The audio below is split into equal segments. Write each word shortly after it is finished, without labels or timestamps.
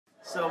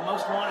So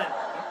most wanted,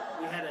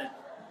 we had an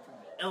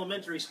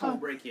elementary school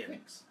break-in.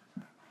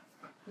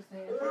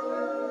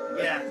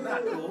 Yeah,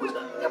 not cool.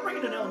 They're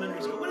breaking an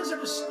elementary school. What is there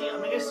to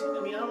steal? I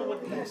don't know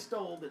what the guy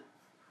stole, but...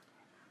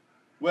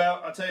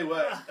 Well, I'll tell you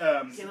what.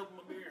 Can't open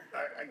my beer.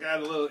 I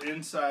got a little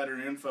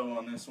insider info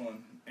on this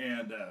one,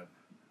 and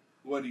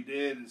what he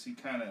did is he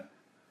kind of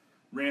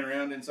ran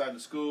around inside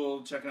the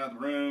school, checking out the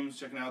rooms,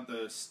 checking out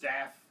the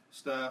staff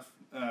stuff.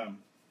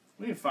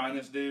 We can find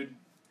this dude,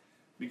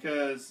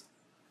 because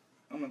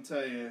I'm going to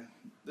tell you,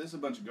 this is a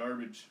bunch of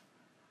garbage,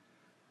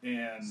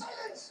 and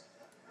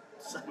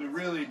we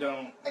really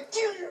don't... I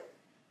kill you!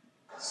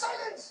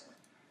 Silence!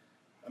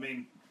 I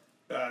mean,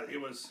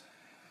 it was...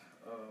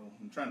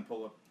 I'm trying to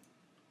pull up...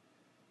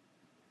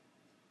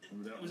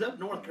 It was up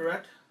north,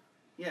 correct?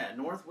 Yeah,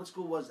 north. What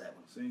school was that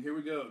one? See, here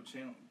we go.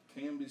 Channel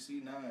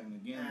KMBC 9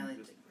 again. Nah, they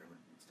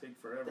take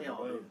forever. They to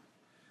all load. do.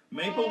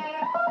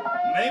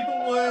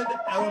 Maplewood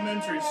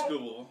Elementary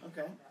School.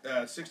 Okay.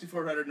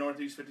 6400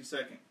 Northeast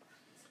 52nd.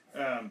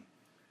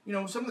 You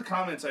know, some of the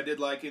comments I did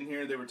like in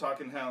here, they were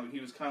talking how he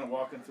was kind of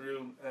walking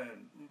through,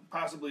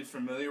 possibly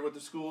familiar with the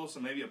school, so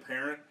maybe a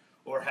parent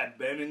or had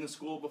been in the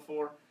school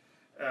before.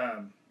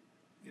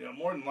 You know,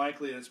 more than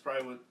likely that's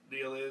probably what the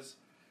deal is.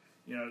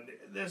 You know,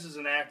 this is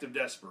an act of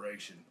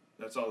desperation.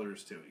 That's all there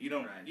is to it. You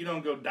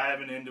don't go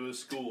diving into a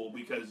school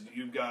because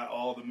you've got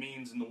all the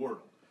means in the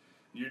world.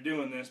 You're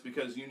doing this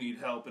because you need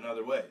help in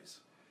other ways.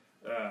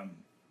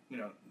 You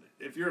know,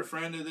 if you're a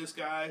friend of this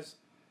guy's,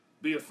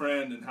 be a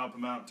friend and help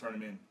him out and turn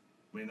him in.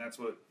 I mean, that's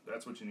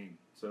what you need.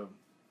 So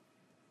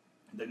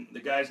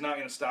the guy's not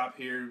going to stop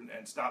here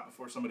and stop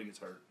before somebody gets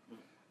hurt.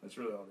 That's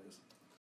really all it is.